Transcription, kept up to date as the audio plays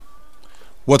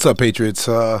What's up, Patriots?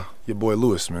 Your boy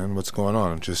Lewis, man. What's going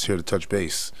on? I'm just here to touch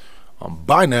base.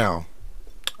 By now,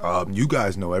 you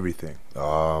guys know everything.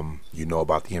 You know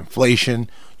about the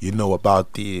inflation. You know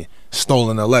about the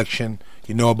stolen election.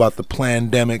 You know about the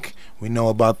pandemic. We know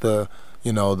about the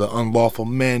unlawful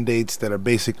mandates that are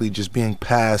basically just being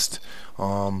passed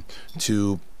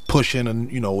to push in,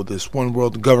 this one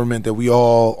world government that we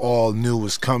all knew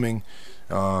was coming.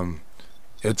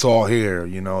 It's all here.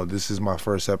 This is my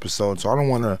first episode, so I don't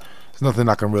want to. There's nothing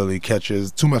I can really catch.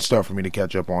 There's too much stuff for me to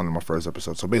catch up on in my first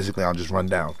episode. So basically, I'll just run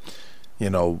down.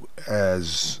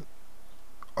 As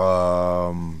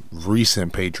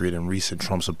recent Patriot and recent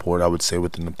Trump support, I would say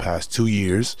within the past 2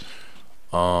 years,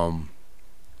 I've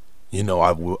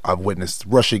witnessed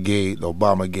RussiaGate,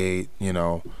 ObamaGate,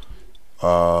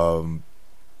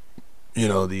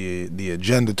 the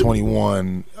Agenda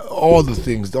 21, all the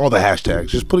things, all the hashtags.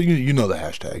 Just put the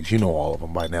hashtags. You know all of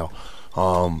them by now.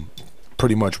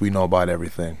 Pretty much we know about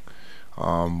everything.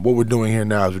 What we're doing here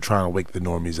now is we're trying to wake the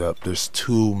normies up. There's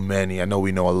too many. I know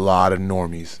we know a lot of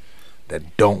normies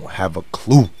that don't have a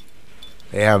clue.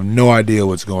 They have no idea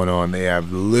what's going on. They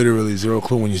have literally zero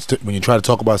clue. When you try to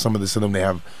talk about some of this to them,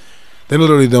 they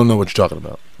literally don't know what you're talking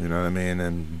about. You know what I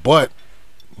mean? But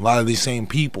a lot of these same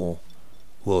people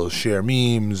will share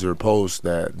memes or posts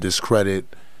that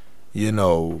discredit,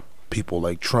 people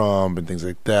like Trump and things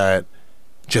like that,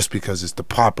 just because it's the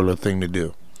popular thing to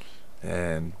do.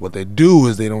 And what they do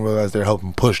is they don't realize they're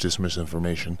helping push this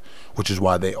misinformation, which is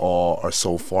why they all are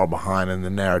so far behind in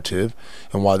the narrative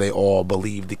and why they all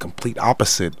believe the complete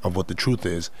opposite of what the truth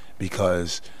is,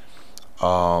 because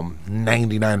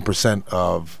 99%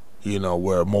 of,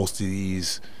 where most of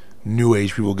these new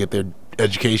age people get their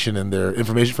education and their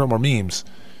information from are memes.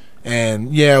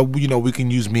 And yeah, we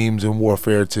can use memes in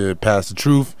warfare to pass the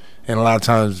truth, and a lot of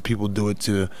times people do it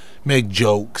to make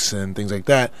jokes and things like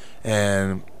that.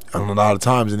 And a lot of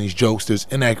times in these jokes there's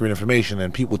inaccurate information,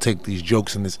 and people take these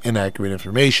jokes and this inaccurate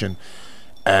information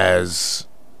as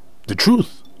the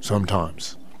truth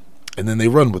sometimes, and then they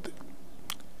run with it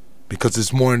because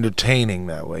it's more entertaining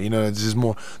that way. It's just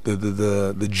more,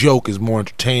 the joke is more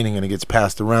entertaining and it gets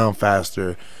passed around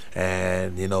faster,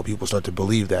 and people start to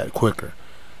believe that quicker.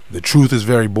 The truth is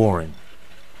very boring.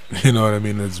 You know what I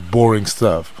mean? It's boring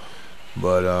stuff.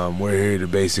 But we're here to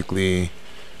basically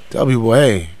tell people,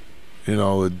 hey,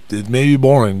 it may be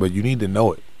boring, but you need to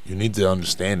know it. You need to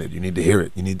understand it. You need to hear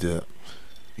it. You need to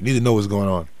know what's going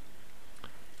on.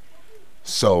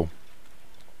 So,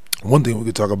 one thing we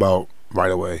could talk about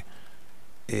right away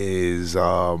is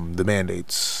the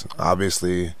mandates.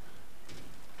 Obviously,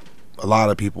 a lot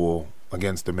of people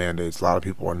against the mandates. A lot of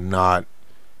people are not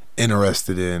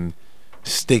interested in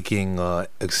sticking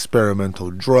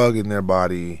experimental drug in their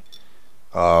body,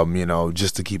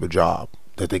 just to keep a job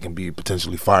that they can be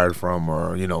potentially fired from,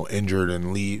 or injured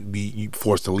and be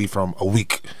forced to leave from a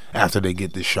week after they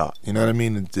get this shot. You know what I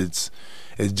mean? It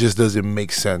just doesn't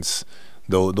make sense.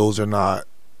 Though those are not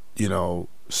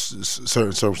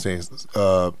certain circumstances.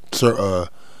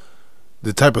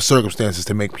 The type of circumstances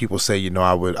to make people say,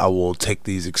 I will take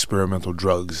these experimental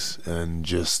drugs and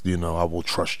just, I will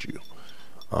trust you.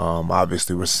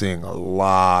 Obviously, we're seeing a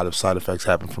lot of side effects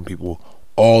happen from people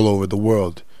all over the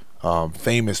world.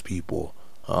 Famous people,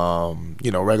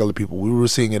 regular people. We were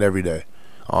seeing it every day.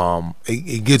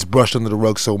 It gets brushed under the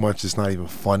rug so much it's not even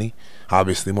funny.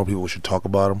 Obviously, more people should talk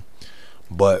about them.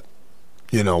 But,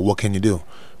 what can you do?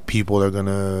 People are going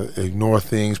to ignore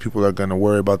things. People are going to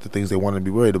worry about the things they want to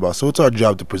be worried about. So it's our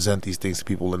job to present these things to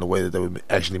people in a way that would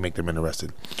actually make them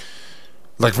interested.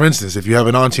 Like, for instance, if you have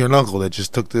an auntie or an uncle that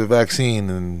just took the vaccine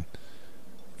and,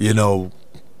 3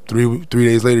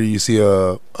 days later you see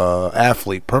a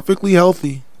athlete, perfectly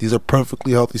healthy. These are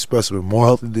perfectly healthy specimens, more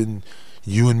healthy than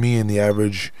you and me and the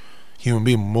average human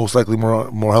being, most likely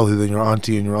more healthy than your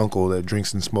auntie and your uncle that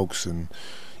drinks and smokes and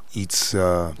eats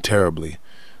terribly.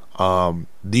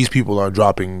 These people are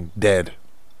dropping dead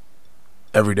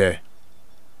every day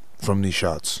from these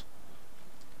shots.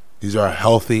 These are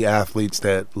healthy athletes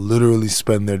that literally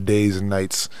spend their days and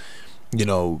nights,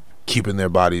 keeping their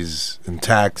bodies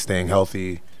intact, staying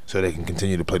healthy so they can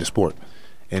continue to play the sport.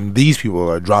 And these people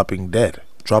are dropping dead,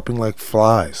 dropping like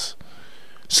flies.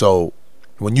 So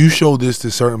when you show this to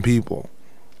certain people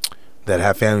that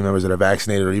have family members that are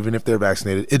vaccinated, or even if they're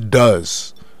vaccinated, it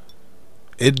does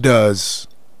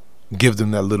give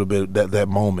them that little bit, that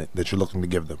moment that you're looking to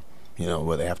give them,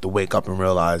 where they have to wake up and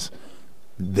realize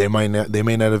they may not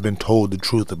have been told the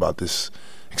truth about this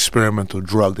experimental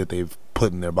drug that they've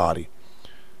put in their body.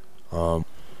 So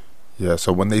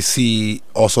when they see,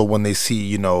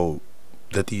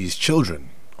 that these children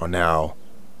are now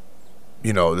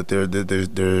that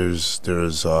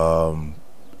there's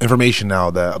information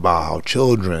now that about how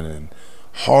children and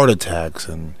heart attacks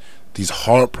and these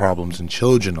heart problems in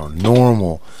children are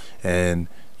normal, and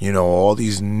all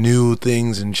these new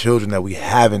things in children that we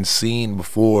haven't seen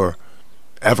before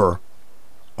ever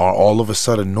are all of a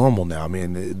sudden normal now. I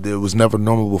mean, it was never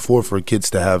normal before for kids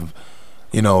to have,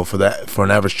 for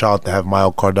an average child to have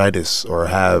myocarditis or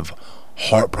have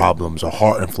heart problems or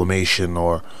heart inflammation,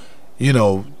 or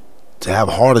to have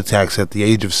heart attacks at the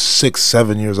age of 6,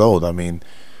 7 years old. I mean,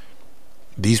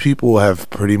 these people have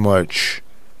pretty much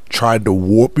tried to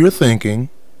warp your thinking,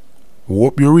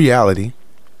 warp your reality,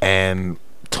 and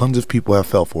tons of people have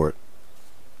fell for it.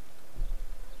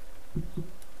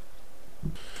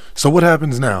 So what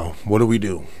happens now? What do we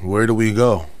do? Where do we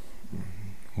go?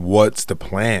 What's the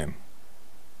plan?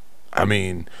 I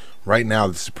mean, right now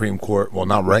the Supreme Court, well,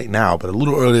 not right now, but a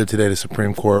little earlier today, the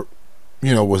Supreme Court,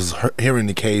 was hearing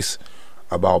the case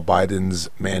about Biden's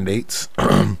mandates.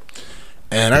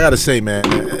 And I gotta say, man,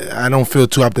 I don't feel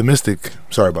too optimistic.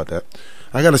 Sorry about that.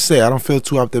 I gotta say, I don't feel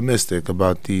too optimistic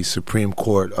about the Supreme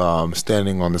Court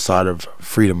standing on the side of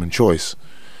freedom and choice.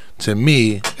 To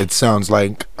me, it sounds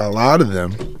like a lot of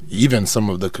them, even some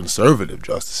of the conservative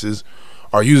justices,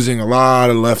 are using a lot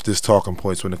of leftist talking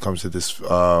points when it comes to this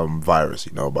virus,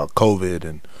 about COVID,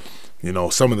 and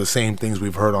some of the same things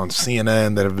we've heard on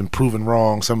CNN that have been proven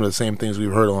wrong, some of the same things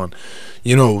we've heard on,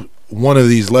 one of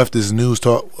these leftist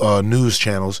news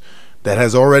channels that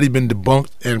has already been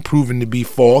debunked and proven to be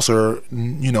false or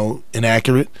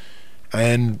inaccurate.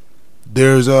 And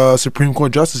there's Supreme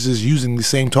Court justices using the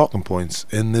same talking points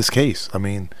in this case. I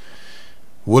mean,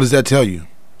 what does that tell you?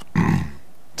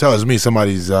 Tells me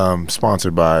somebody's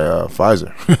sponsored by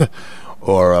Pfizer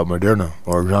or Moderna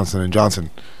or Johnson and Johnson.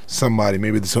 Somebody,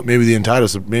 maybe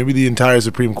the entire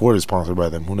Supreme Court is sponsored by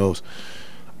them. Who knows?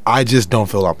 I just don't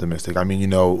feel optimistic. I mean,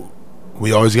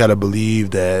 we always got to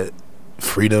believe that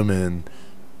freedom and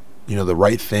the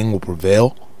right thing will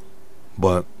prevail,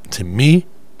 but to me,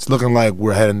 it's looking like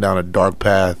we're heading down a dark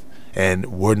path, and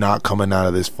we're not coming out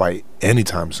of this fight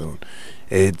anytime soon.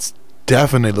 It's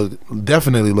definitely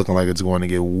looking like it's going to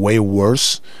get way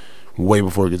worse, way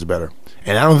before it gets better.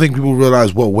 And I don't think people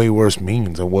realize what way worse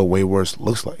means and what way worse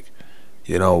looks like.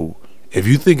 If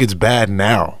you think it's bad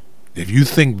now, if you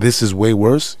think this is way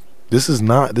worse, this is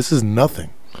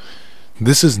nothing.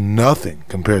 This is nothing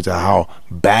compared to how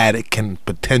bad it can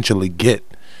potentially get.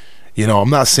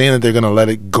 I'm not saying that they're going to let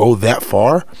it go that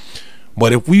far,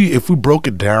 but if we broke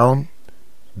it down,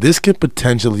 this could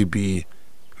potentially be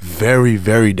very,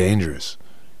 very dangerous,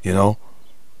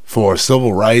 for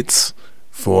civil rights,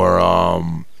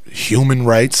 for human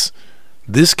rights.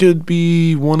 This could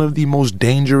be one of the most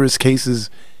dangerous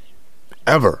cases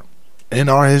ever in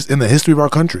the history of our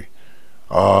country.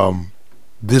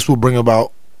 This will bring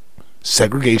about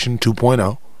segregation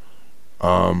 2.0.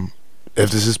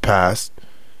 If this is passed,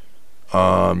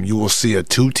 you will see a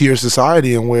two-tier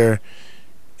society in where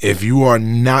if you are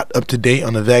not up to date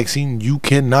on the vaccine, you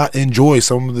cannot enjoy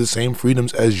some of the same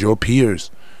freedoms as your peers,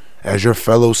 as your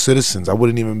fellow citizens. I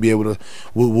wouldn't even be able to.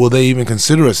 Will they even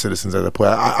consider us citizens at that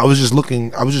point? I was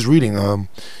just reading.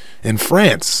 In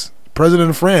France,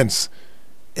 President of France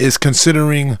is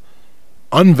considering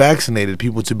unvaccinated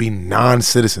people to be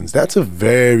non-citizens. That's a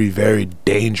very, very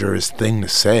dangerous thing to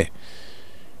say.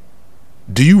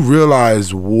 Do you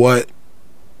realize what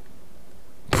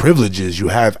privileges you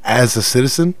have as a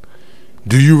citizen?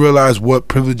 Do you realize what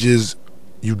privileges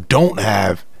you don't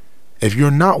have if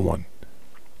you're not one?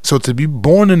 So to be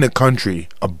born in the country,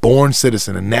 a born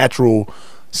citizen, a natural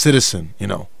citizen,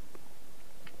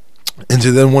 and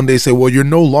to then one day say, well, you're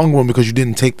no longer one because you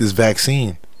didn't take this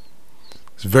vaccine.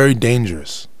 It's very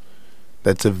dangerous.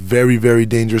 That's a very, very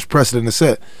dangerous precedent to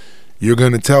set. You're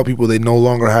going to tell people they no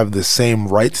longer have the same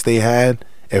rights they had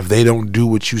if they don't do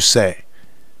what you say.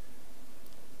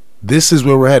 This is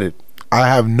where we're headed. I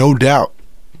have no doubt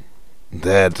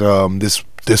that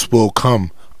this will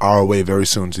come our way very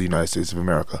soon to the United States of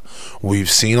America. We've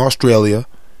seen Australia.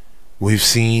 We've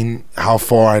seen how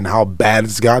far and how bad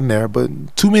it's gotten there,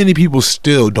 but too many people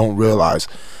still don't realize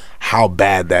how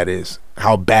bad that is,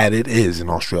 how bad it is in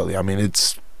Australia. I mean,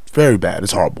 it's very bad.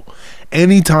 It's horrible.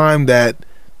 Anytime that,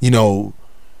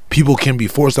 people can be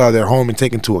forced out of their home and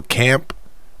taken to a camp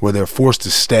where they're forced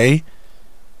to stay,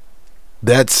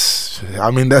 that's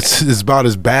about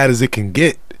as bad as it can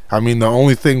get. I mean,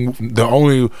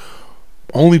 the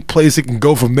only place it can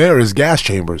go from there is gas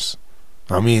chambers.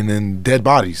 And dead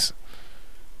bodies.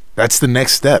 That's the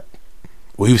next step.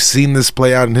 We've seen this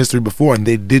play out in history before, and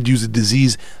they did use a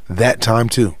disease that time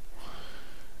too.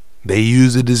 They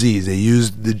used the disease. They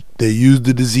used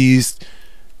the disease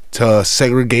to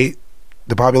segregate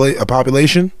the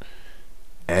population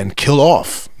and kill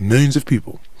off millions of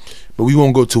people. But we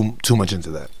won't go too much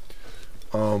into that.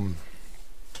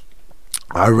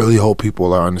 I really hope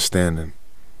people are understanding.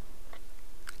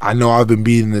 I know I've been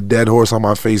beating the dead horse on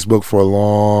my Facebook for a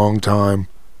long time,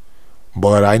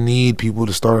 but I need people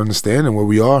to start understanding where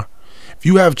we are. If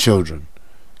you have children,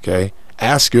 okay,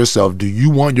 ask yourself, do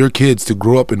you want your kids to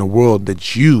grow up in a world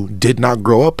that you did not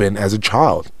grow up in as a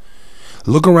child?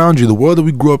 Look around you. The world that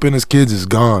we grew up in as kids is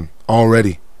gone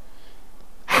already.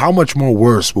 How much more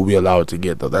worse will we allow it to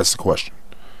get, though? That's the question.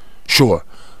 Sure,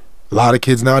 a lot of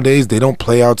kids nowadays, they don't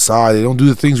play outside. They don't do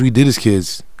the things we did as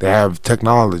kids. They have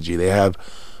technology. They have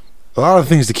a lot of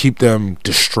things to keep them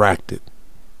distracted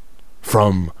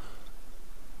from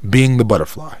being the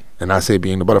butterfly. And I say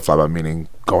being the butterfly by meaning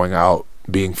going out,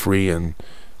 being free, and,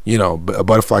 you know, a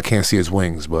butterfly can't see its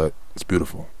wings, but it's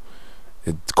beautiful.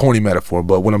 It's a corny metaphor,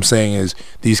 but what I'm saying is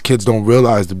these kids don't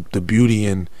realize the beauty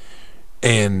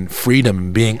and freedom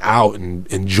and being out and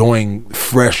enjoying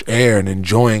fresh air and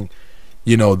enjoying,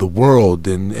 you know, the world,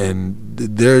 and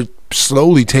they're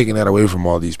slowly taking that away from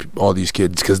all these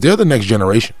kids, because they're the next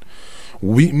generation.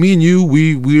 Me and you,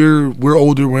 we're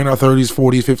older. We're in our 30s,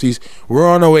 40s, 50s. We're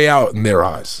on our way out in their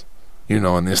eyes. You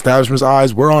know, in the establishment's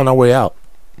eyes, we're on our way out.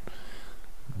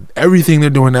 Everything they're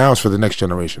doing now is for the next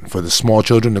generation, for the small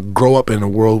children to grow up in a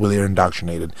world where they're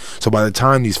indoctrinated. So by the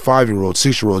time these 5-year-olds,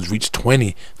 6-year-olds reach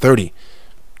 20, 30,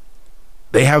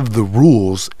 they have the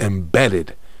rules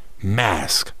embedded: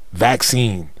 mask,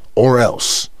 vaccine, or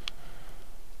else.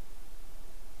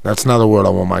 That's not a world I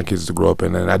want my kids to grow up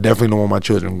in, and I definitely don't want my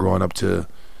children growing up to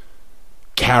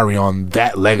carry on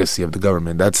that legacy of the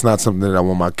government. That's not something that I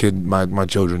want my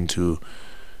children to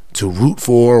root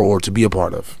for or to be a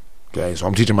part of. Okay, so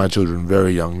I'm teaching my children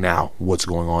very young now what's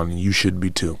going on, and you should be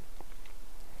too.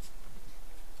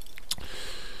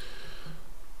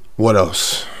 What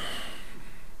else?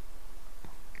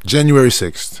 January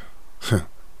 6th,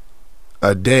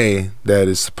 a day that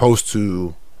is supposed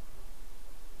to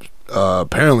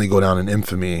apparently go down in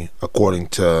infamy according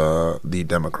to the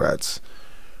Democrats.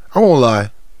 I won't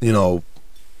lie, you know,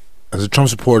 as a Trump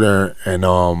supporter and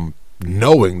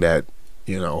knowing that,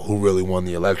 you know, who really won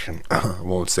the election, I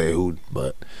won't say who,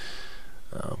 but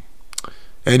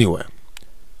anyway,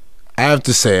 I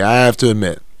have to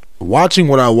admit, watching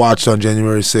what I watched on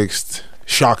January 6th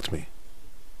shocked me,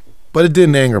 but it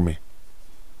didn't anger me.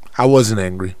 I wasn't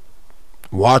angry.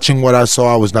 Watching what I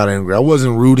saw, I was not angry. I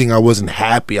wasn't rooting. I wasn't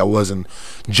happy. I wasn't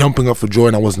jumping up for joy,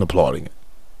 and I wasn't applauding it.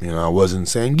 You know, I wasn't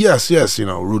saying, yes, you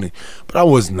know, rooting. But I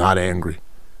was not angry.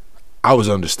 I was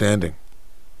understanding,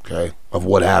 okay, of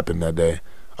what happened that day,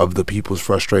 of the people's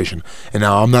frustration. And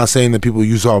now I'm not saying the people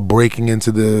you saw breaking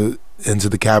into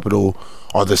the Capitol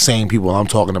are the same people I'm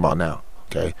talking about now,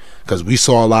 okay? Because we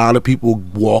saw a lot of people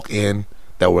walk in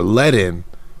that were let in,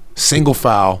 single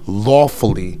file,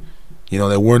 lawfully. You know,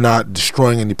 they were not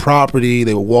destroying any property.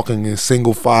 They were walking in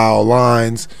single file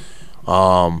lines.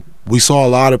 We saw a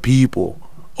lot of people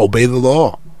obey the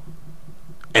law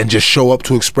and just show up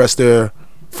to express their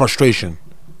frustration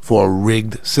for a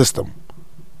rigged system,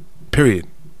 period.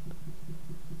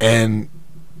 And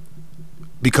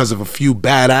because of a few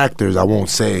bad actors, I won't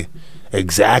say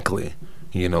exactly,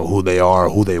 you know, who they are,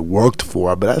 who they worked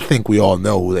for, but I think we all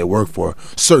know who they work for.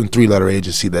 Certain 3-letter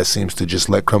agency that seems to just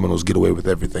let criminals get away with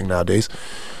everything nowadays.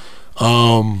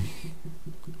 You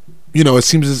know, it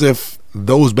seems as if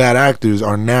those bad actors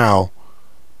are now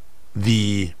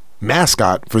the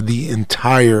mascot for the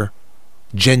entire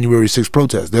January 6th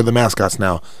protest. They're the mascots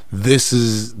now. This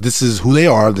is who they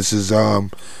are. This is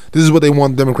what they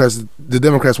want the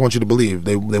Democrats want you to believe.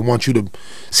 They want you to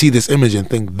see this image and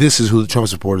think this is who the Trump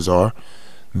supporters are.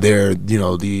 They're, you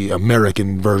know, the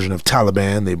American version of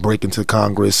Taliban. They break into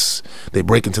Congress. They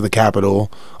break into the Capitol.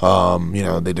 You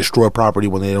know, they destroy property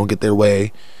when they don't get their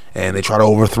way, and they try to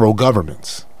overthrow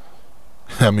governments.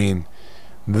 I mean,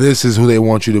 this is who they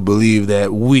want you to believe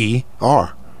that we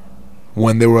are.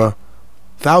 When there were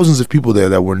thousands of people there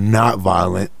that were not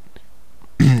violent,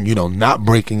 you know, not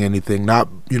breaking anything, not,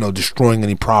 you know, destroying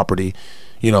any property,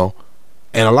 you know,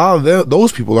 and a lot of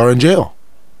those people are in jail.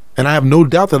 And I have no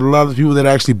doubt that a lot of the people that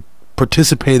actually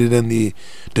participated in the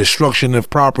destruction of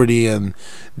property and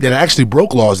that actually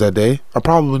broke laws that day are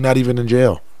probably not even in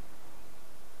jail.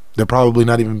 They're probably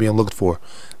not even being looked for.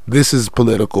 This is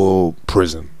political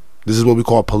prison. This is what we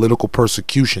call political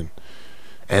persecution.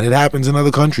 And it happens in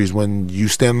other countries when you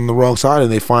stand on the wrong side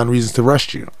and they find reasons to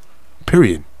arrest you.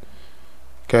 Period.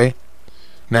 Okay?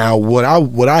 Now, what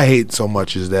I hate so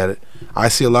much is that I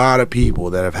see a lot of people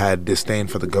that have had disdain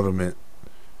for the government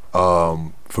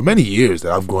for many years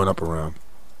that I've grown up around.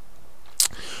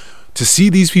 to see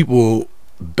these people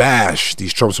bash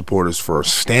these Trump supporters for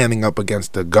standing up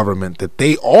against the government that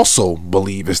they also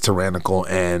believe is tyrannical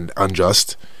and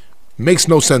unjust makes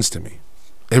no sense to me.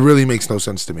 It really makes no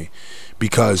sense to me,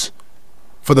 because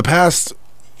for the past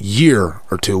year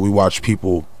or two, we watched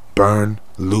people burn,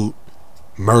 loot,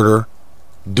 murder,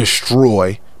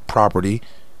 destroy property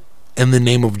in the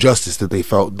name of justice that they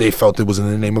felt it was in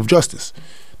the name of justice.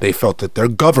 They felt that their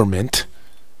government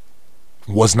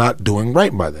was not doing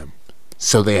right by them.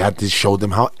 So they had to show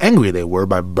them how angry they were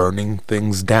by burning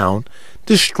things down,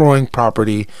 destroying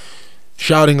property,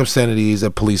 shouting obscenities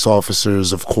at police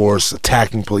officers, of course,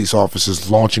 attacking police officers,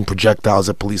 launching projectiles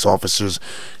at police officers.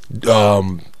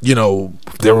 You know,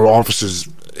 there were officers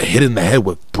hit in the head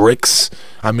with bricks.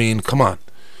 I mean, come on.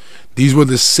 These were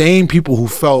the same people who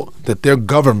felt that their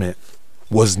government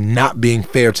was not being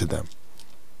fair to them.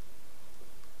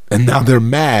 And now they're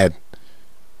mad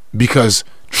because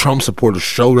Trump supporters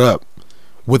showed up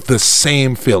with the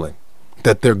same feeling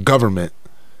that their government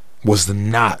was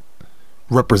not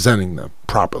representing them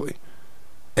properly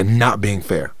and not being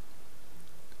fair.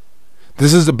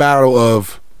 This is the battle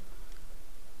of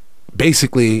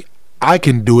basically, I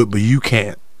can do it, but you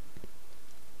can't.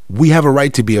 We have a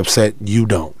right to be upset, you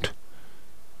don't.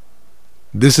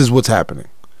 This is what's happening.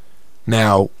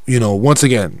 Now, you know, once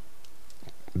again,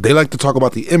 they like to talk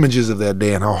about the images of that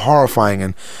day and how horrifying.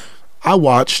 And I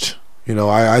watched, you know,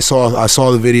 I saw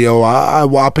the video.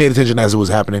 I paid attention as it was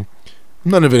happening.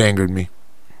 None of it angered me.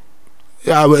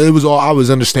 Yeah, it was all, I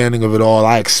was understanding of it all.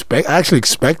 I actually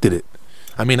expected it.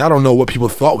 I mean, I don't know what people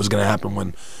thought was going to happen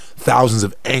when thousands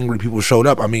of angry people showed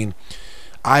up. I mean,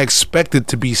 I expected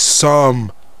to be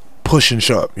some push and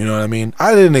shove, you know what I mean?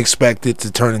 I didn't expect it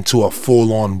to turn into a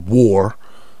full-on war,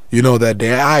 you know, that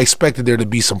day. I expected there to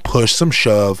be some push, some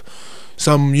shove,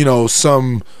 some, you know,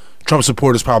 some Trump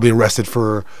supporters probably arrested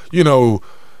for, you know,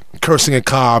 cursing at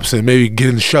cops and maybe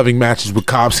getting shoving matches with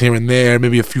cops here and there,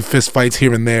 maybe a few fist fights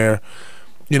here and there.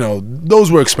 You know,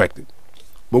 those were expected.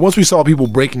 But once we saw people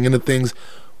breaking into things,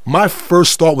 my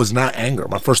first thought was not anger.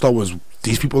 My first thought was,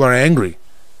 these people are angry.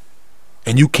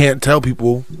 And you can't tell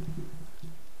people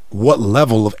what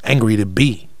level of angry to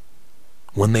be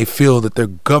when they feel that their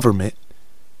government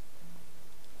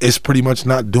is pretty much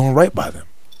not doing right by them.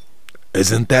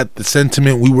 Isn't that the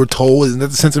sentiment we were told? Isn't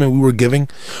that the sentiment we were giving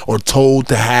or told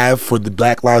to have for the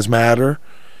Black Lives Matter?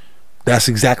 That's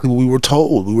exactly what we were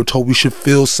told. We were told we should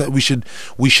feel, we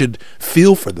should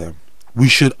feel for them. We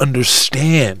should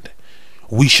understand.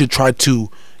 We should try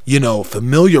to, you know,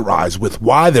 familiarize with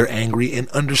why they're angry and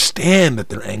understand that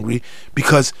they're angry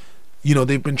because, you know,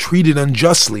 they've been treated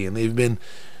unjustly and they've been,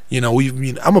 you know,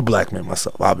 I'm a black man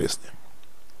myself, obviously.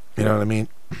 You know what I mean?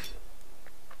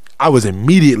 I was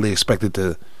immediately expected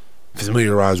to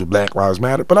familiarize with Black Lives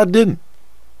Matter, but I didn't.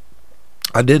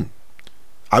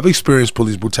 I've experienced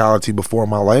police brutality before in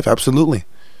my life, absolutely.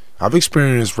 I've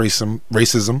experienced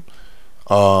racism,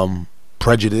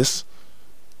 prejudice,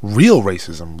 real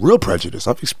racism, real prejudice.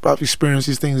 I've experienced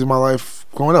these things in my life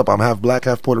growing up. I'm half black,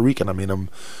 half Puerto Rican. I mean, I'm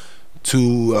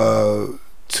two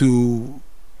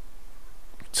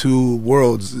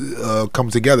worlds come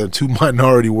together, two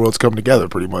minority worlds come together,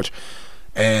 pretty much.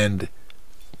 And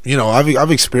you know,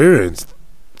 I've experienced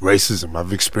racism.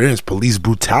 I've experienced police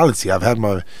brutality. I've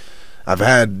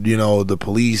had you know, the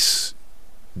police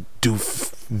do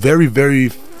very, very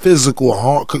physical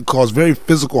harm, could cause very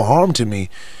physical harm to me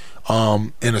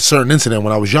in a certain incident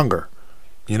when I was younger,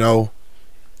 you know.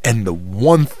 And the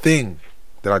one thing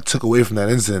that I took away from that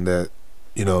incident, that,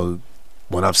 you know,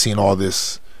 when I've seen all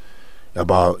this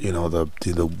about, you know,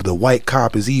 the white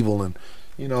cop is evil and,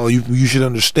 you know, you should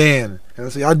understand. And I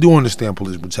say, I do understand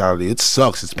police brutality. It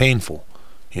sucks. It's painful,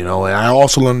 you know. And I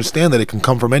also understand that it can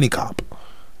come from any cop.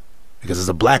 Because as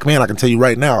a black man, I can tell you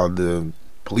right now, the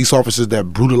police officers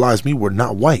that brutalized me were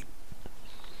not white.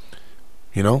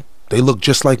 You know, they looked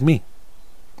just like me.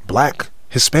 Black,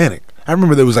 Hispanic. I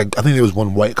remember there was I think there was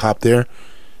one white cop there,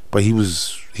 but he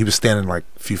was standing like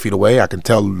a few feet away. I can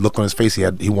tell, look on his face,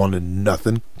 he wanted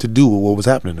nothing to do with what was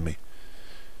happening to me.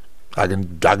 I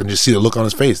can just see the look on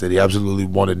his face that he absolutely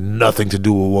wanted nothing to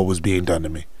do with what was being done to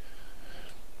me.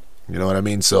 You know what I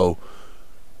mean? So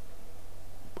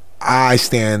I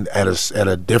stand at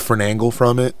a different angle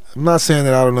from it. I'm not saying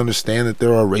that I don't understand that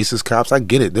there are racist cops. I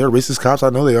get it. There are racist cops. I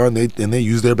know they are, and they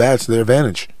use their badge to their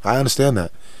advantage. I understand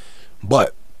that.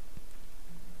 But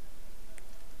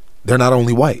they're not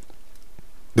only white.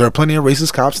 There are plenty of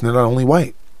racist cops, and they're not only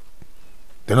white.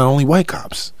 They're not only white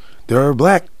cops. There are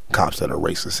black cops that are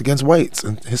racist against whites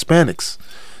and Hispanics.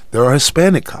 There are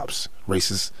Hispanic cops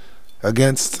racist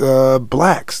against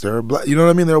blacks. There are you know what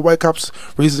I mean? There are white cops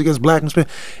racist against black and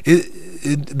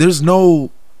Hispanic. There's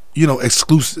no,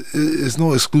 exclusive. There's no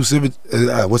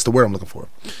exclusivity. What's the word I'm looking for?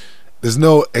 There's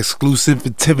no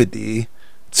exclusivity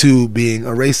to being a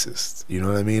racist. You know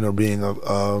what I mean? Or being a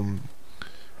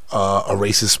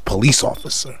racist police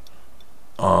officer.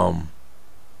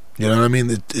 You know what I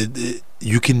mean?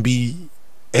 You can be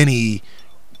any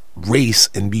race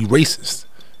and be racist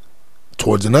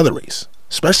towards another race,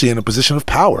 especially in a position of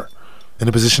power, in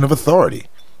a position of authority.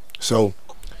 So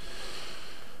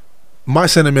my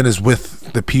sentiment is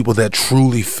with the people that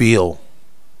truly feel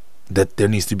that there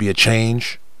needs to be a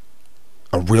change,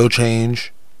 a real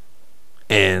change,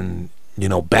 and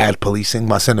bad policing.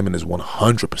 My sentiment is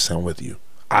 100% with you.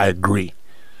 I agree.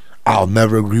 I'll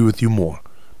never agree with you more,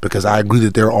 because I agree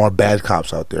that there are bad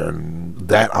cops out there, and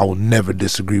that I will never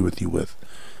disagree with you with.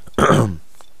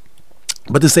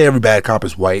 But to say every bad cop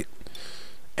is white,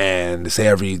 and to say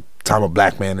every time a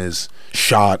black man is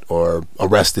shot or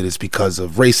arrested is because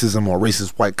of racism, or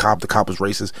racist white cop, the cop is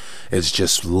racist, it's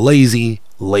just lazy.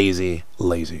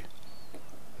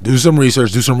 Do some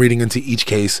research, do some reading into each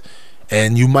case,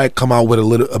 and you might come out with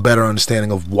a better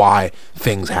understanding of why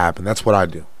things happen. That's what I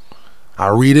do. I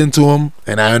read into them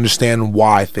and I understand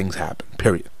why things happen,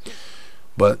 period.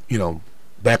 But,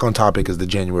 back on topic is the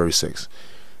January 6th.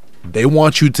 They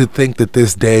want you to think that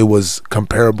this day was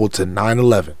comparable to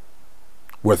 9/11,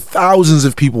 where thousands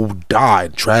of people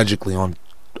died tragically on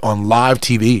live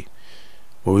TV,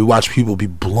 where we watch people be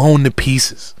blown to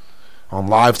pieces on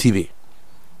live TV.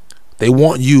 They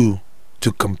want you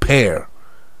to compare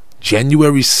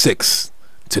January 6th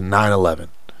to 9/11.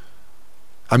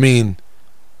 I mean,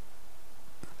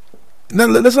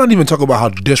 let's not even talk about how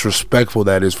disrespectful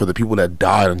that is for the people that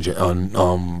died on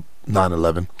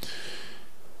 9/11.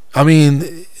 I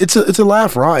mean, it's a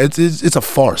laugh, right? It's a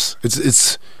farce.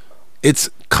 It's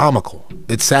comical.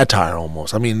 It's satire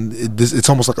almost. I mean, it's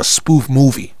almost like a spoof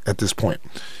movie at this point.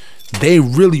 They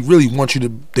really want you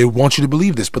to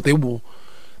believe this, but they will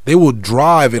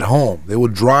drive it home. They will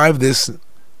drive this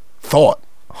thought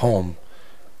home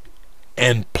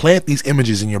and plant these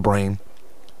images in your brain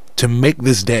to make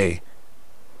this day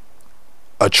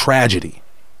a tragedy.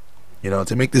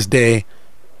 To make this day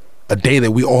a day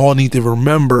that we all need to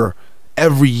remember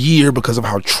every year because of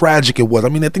how tragic it was. I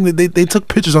mean, I think that they took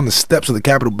pictures on the steps of the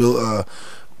Capitol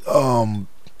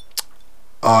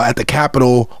at the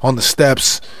Capitol, on the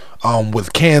steps,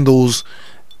 with candles.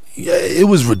 Yeah, it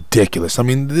was ridiculous. I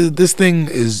mean, this thing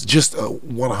is just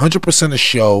 100% a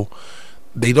show.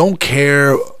 They don't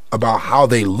care about how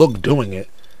they look doing it.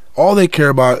 All they care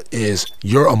about is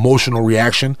your emotional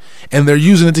reaction, and they're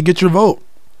using it to get your vote.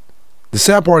 The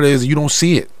sad part is you don't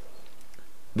see it.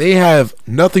 They have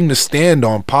nothing to stand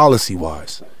on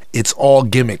policy-wise. It's all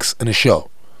gimmicks in a show.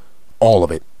 All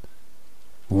of it.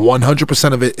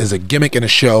 100% of it is a gimmick in a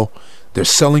show. They're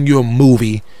selling you a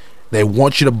movie. They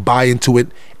want you to buy into it,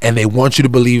 and they want you to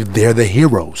believe they're the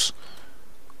heroes.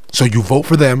 So you vote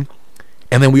for them,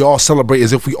 and then we all celebrate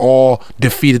as if we all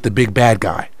defeated the big bad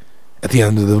guy at the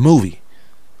end of the movie.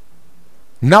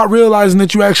 Not realizing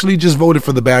that you actually just voted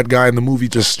for the bad guy and the movie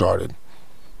just started.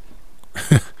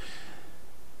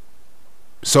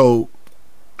 So,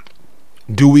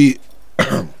 do we,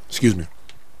 excuse me,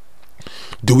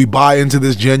 do we buy into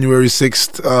this January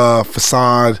 6th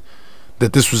facade,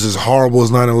 that this was as horrible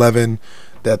as 9/11,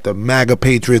 that the MAGA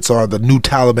patriots are the new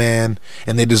Taliban,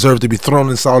 and they deserve to be thrown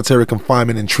in solitary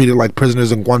confinement and treated like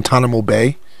prisoners in Guantanamo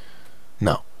Bay?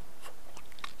 No.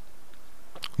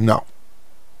 No.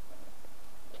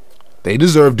 They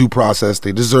deserve due process.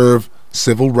 They deserve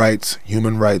civil rights,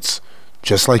 human rights,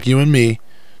 just like you and me.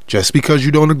 Just because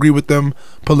you don't agree with them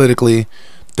politically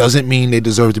doesn't mean they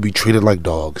deserve to be treated like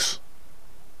dogs.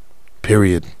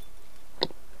 Period.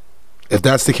 If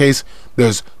that's the case,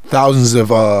 there's thousands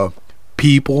of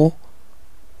people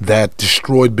that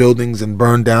destroyed buildings and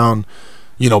burned down,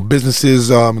 businesses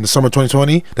in the summer of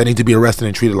 2020 that need to be arrested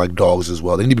and treated like dogs as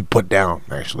well. They need to be put down,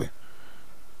 actually.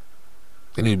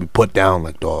 They need to be put down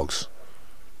like dogs,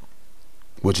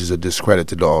 which is a discredit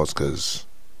to dogs, because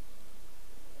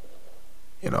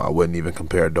I wouldn't even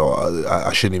compare dogs.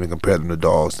 I shouldn't even compare them to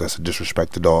dogs. That's a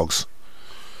disrespect to dogs.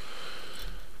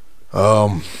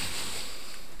 Yeah,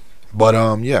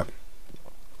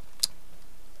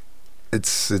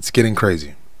 it's getting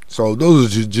crazy. So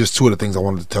those are just two of the things I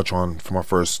wanted to touch on for my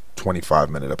first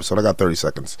 25-minute episode. I got 30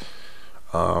 seconds.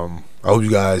 I hope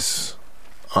you guys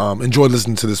enjoyed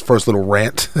listening to this first little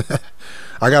rant.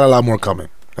 I got a lot more coming.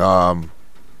 I'm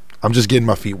just getting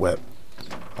my feet wet.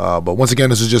 But once again,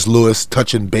 this is just Lewis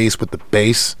touching base with the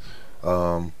base.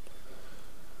 Trump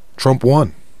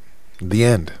won. The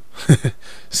end.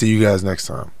 See you guys next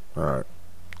time. All right.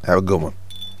 Have a good one.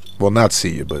 Well, not see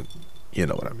you, but you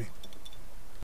know what I mean.